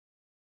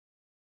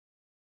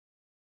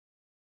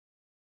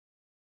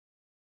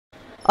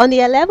On the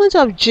 11th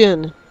of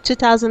June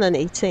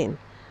 2018,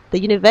 the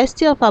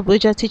University of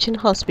Abuja Teaching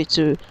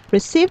Hospital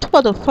received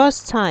for the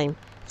first time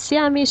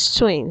Siamese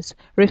twins,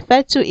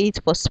 referred to it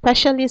for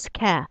specialist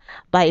care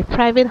by a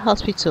private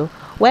hospital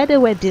where they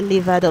were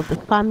delivered of the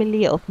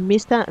family of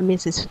Mr. and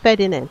Mrs.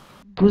 Ferdinand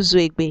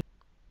Buzuegbe.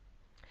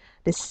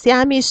 The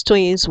Siamese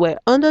twins were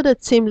under the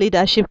team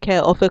leadership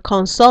care of a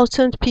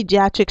consultant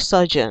pediatric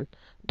surgeon,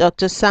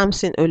 Dr.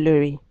 Samson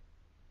Olori.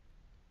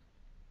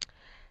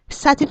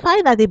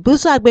 Certified that the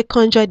Buzuegbe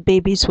conjoined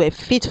babies were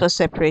fit for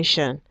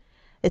separation,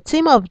 a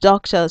team of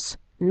doctors,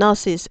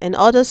 nurses, and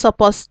other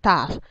support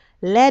staff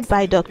led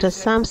by Dr.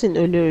 Samson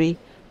Olori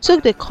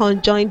took the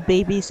conjoined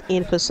babies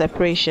in for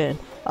separation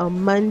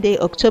on Monday,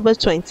 October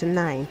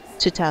 29,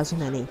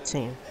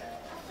 2018.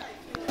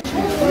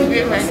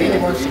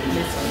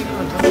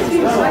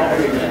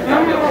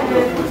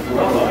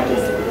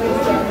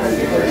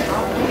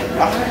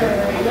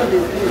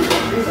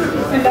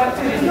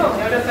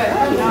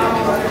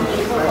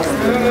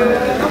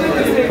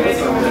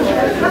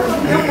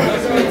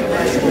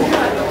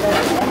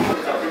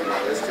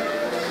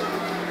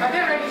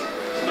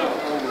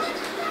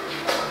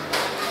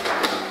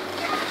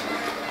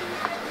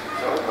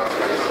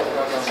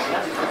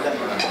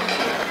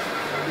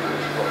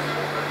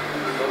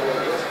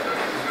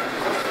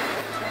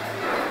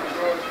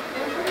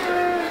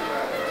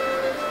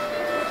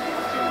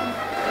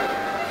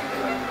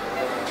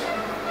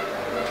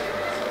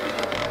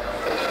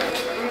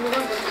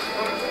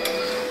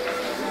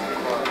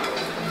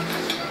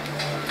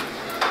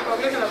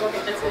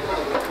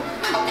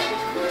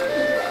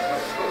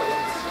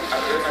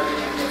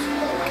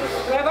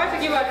 We're about to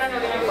give a round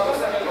of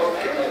applause.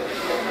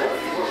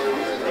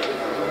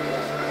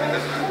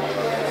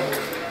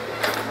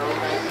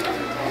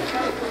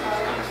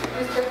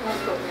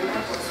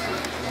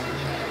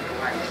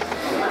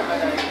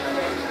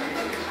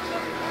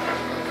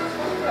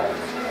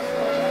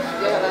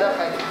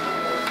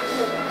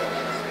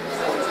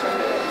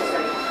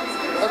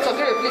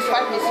 Please,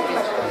 5 minutes, please.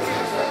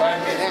 5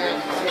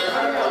 minutes.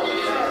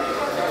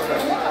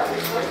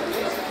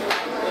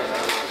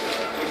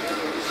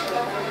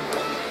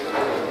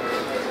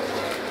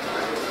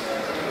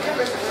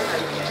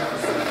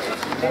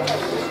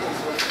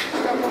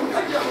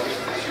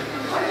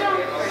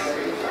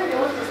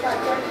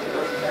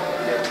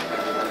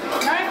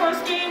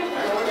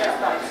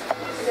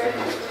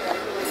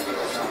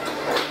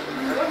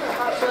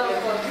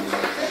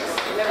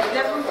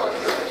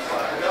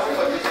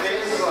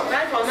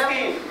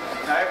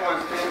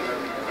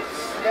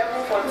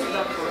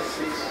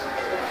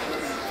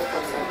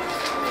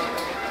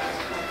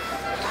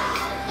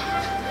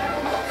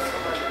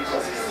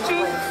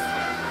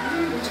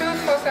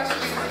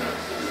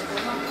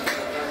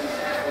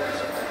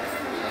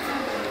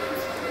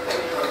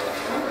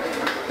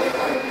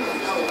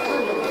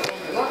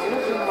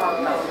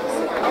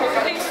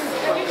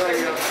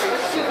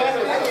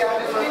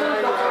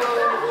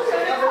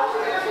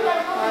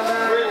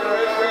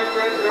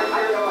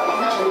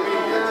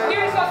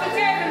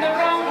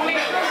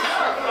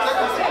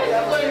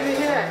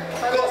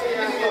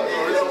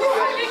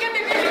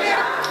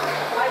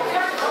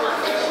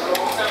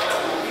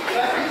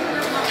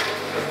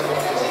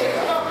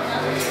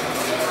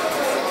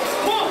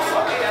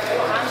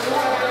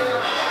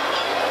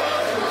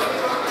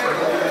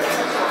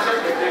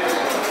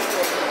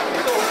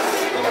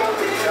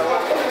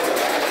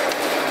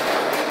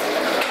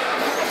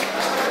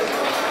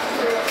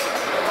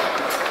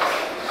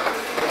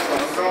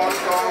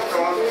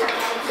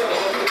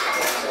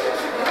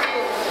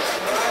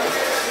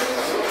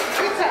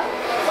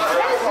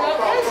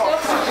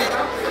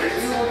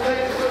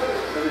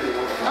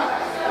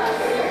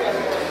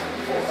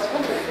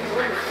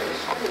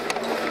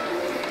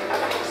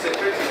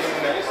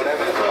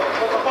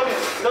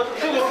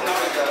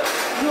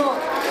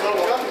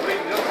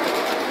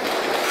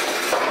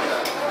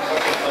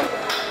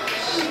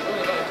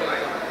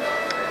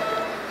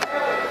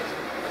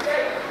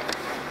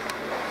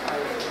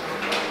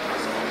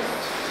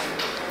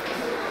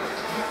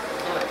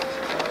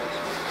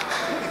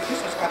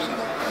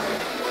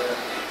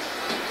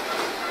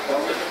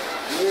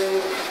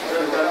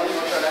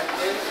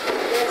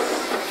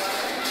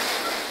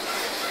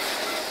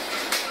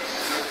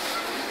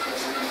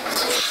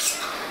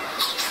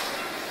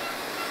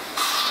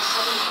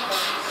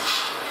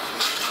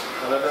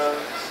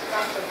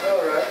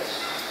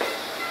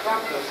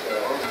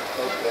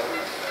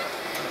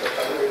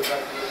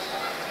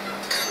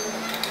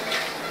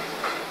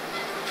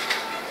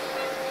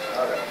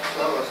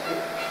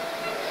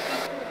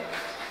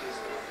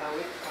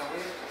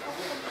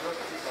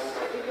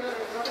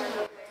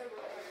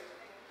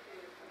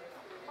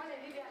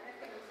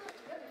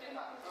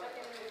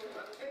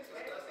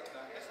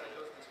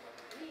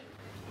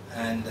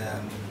 And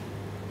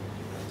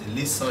the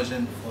lead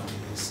surgeon for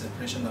the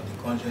separation of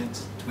the conjoined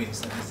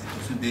twins, that is the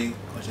 2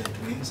 conjoined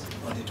twins,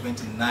 on the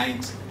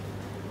 29th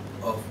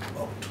of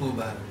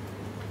October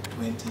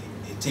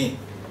 2018.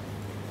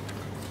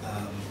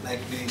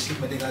 Like the chief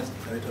medical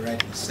director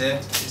rightly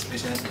said, these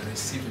patients were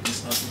received to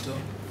this hospital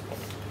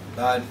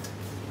about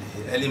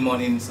the early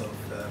mornings of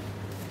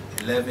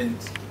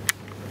 11th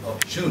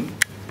of June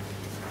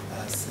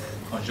as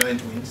conjoined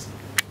twins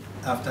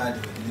after they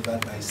were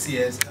delivered by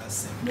CS at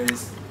St.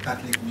 Mary's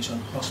Catholic Mission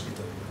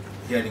Hospital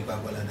here in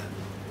Gwagwalada.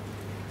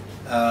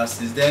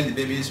 Since then, the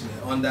babies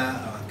were under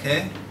our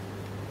care.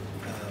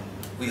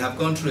 We have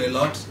gone through a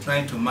lot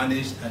trying to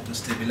manage and to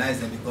stabilize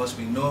them, because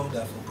we know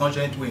that for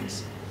conjoined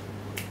twins,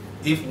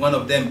 if one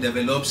of them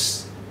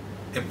develops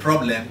a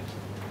problem,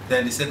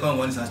 then the second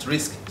one is at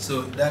risk.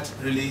 So that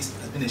really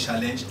has been a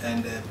challenge,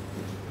 and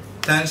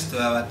thanks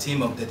to our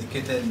team of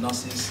dedicated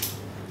nurses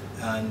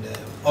and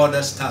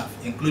other staff,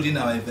 including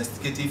our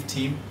investigative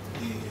team,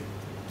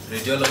 the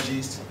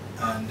radiologists,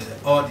 and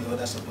all the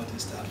other supporting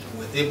staff, we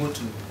were able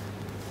to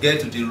get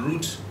to the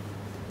root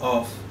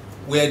of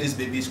where these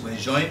babies were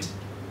joined.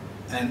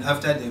 And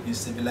after they've been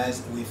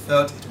stabilized, we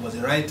felt it was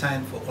the right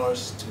time for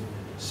us to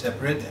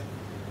separate them.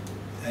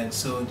 And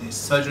so the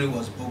surgery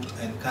was booked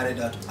and carried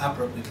out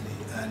appropriately,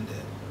 and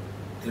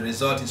the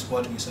result is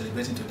what we're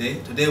celebrating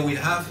today. Today we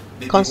have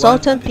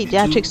Consultant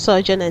pediatric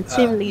surgeon and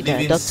team leader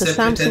Dr.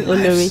 Samson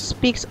Olori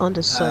speaks on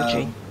the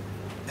surgery.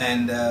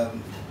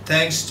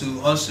 Thanks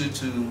to also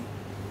to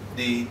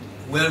the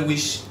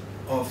well-wish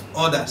of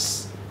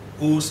others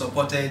who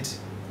supported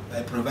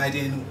by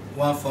providing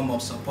one form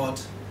of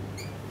support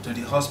to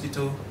the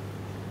hospital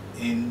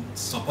in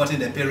supporting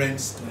the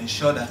parents to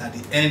ensure that at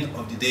the end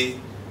of the day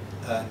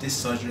this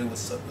surgery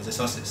was a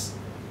success.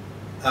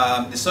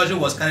 The surgery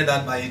was carried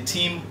out by a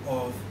team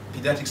of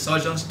pediatric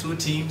surgeons, 2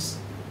 teams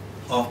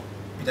of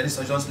pediatric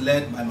surgeons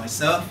led by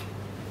myself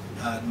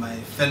and my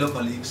fellow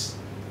colleagues.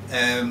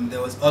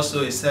 There was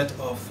also a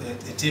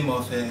team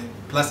of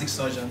plastic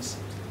surgeons,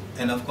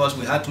 and of course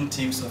we had 2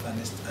 teams of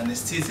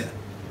anesthesia.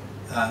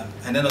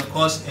 And then of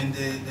course in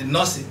the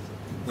nursing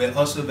were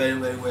also very,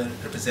 very well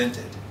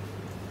represented.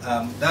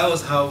 That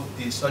was how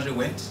the surgery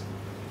went.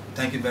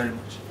 Thank you very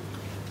much.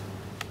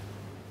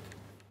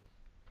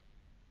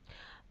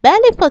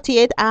 Barely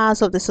 48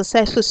 hours of the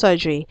successful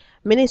surgery,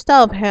 Minister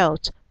of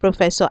Health,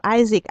 Professor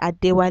Isaac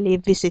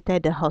Adewale,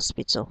 visited the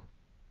hospital.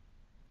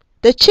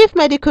 The Chief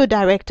Medical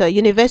Director,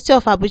 University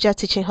of Abuja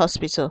Teaching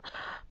Hospital,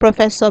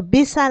 Professor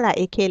Bisala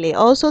Ekele,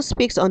 also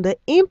speaks on the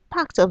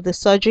impact of the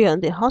surgery on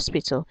the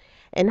hospital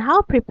and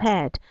how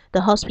prepared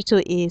the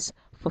hospital is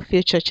for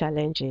future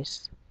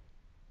challenges.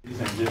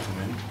 Ladies and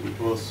gentlemen, it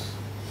was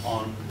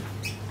on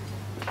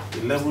the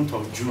 11th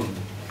of June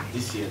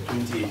this year,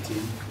 2018,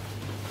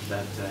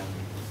 that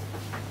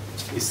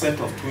a set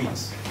of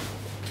twins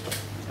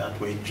that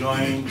were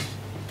joined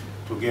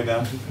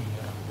together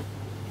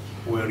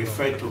were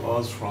referred to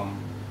us from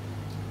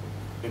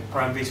a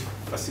private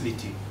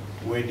facility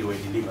where they were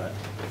delivered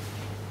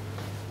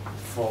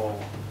for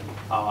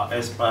our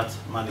expert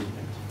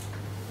management.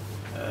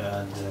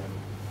 And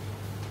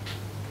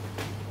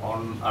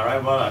on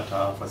arrival at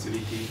our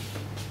facility,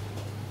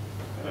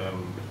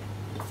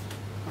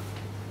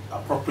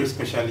 appropriate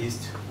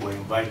specialists were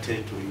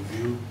invited to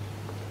review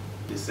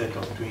the set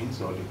of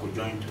twins, or the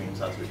conjoined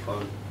twins as we call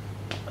it,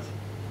 as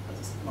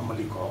it's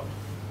normally called.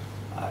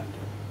 And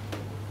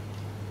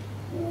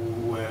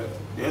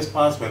the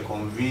experts were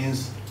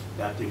convinced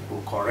that they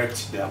could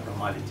correct the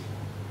abnormality,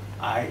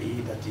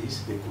 i.e. that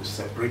is, they could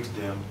separate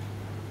them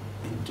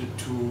into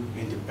 2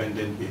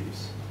 independent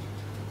babies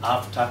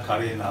after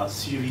carrying out a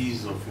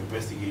series of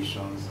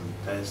investigations and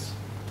tests.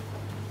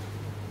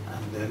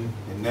 And then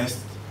the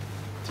next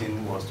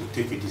thing was to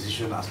take a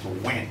decision as to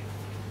when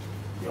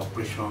the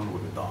operation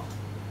would be done,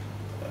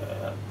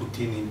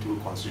 putting into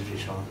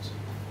considerations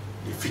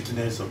the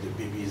fitness of the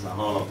babies and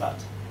all of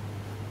that.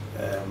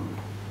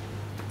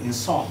 In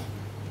sum,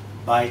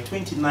 by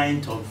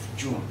 29th of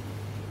June,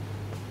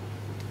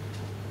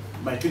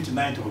 by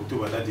 29th of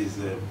October, that is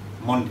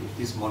Monday,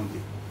 this Monday,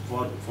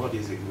 4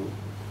 days ago,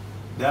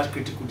 that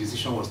critical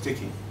decision was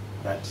taken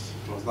that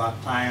it was now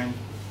time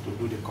to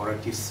do the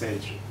corrective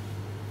surgery.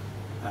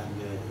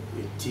 And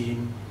a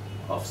team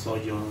of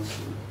surgeons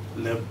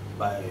led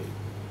by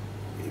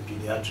a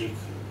pediatric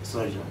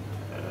surgeon,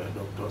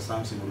 Dr.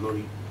 Samson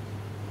Olori,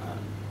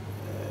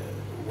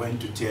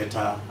 went to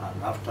theater,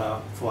 and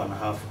after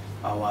 4.5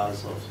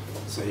 hours of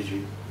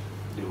surgery,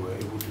 they were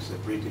able to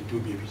separate the 2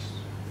 babies.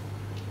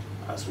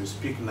 As we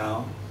speak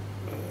now,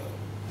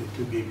 the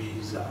 2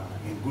 babies are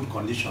in good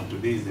condition.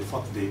 Today is the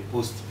 4th day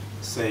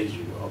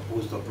post-surgery or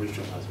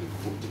post-operation, as we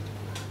put it,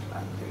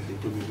 and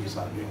the 2 babies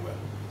are doing well.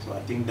 So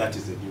I think that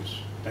is the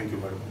news. Thank you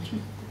very much.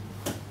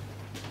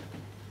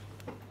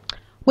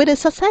 With the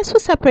successful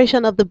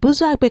separation of the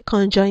Buzuagbe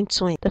conjoined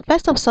twins, the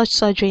first of such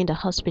surgery in the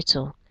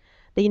hospital,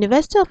 the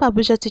University of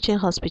Abuja Teaching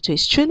Hospital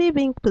is truly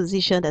being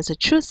positioned as a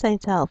true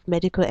center of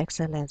medical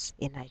excellence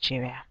in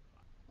Nigeria.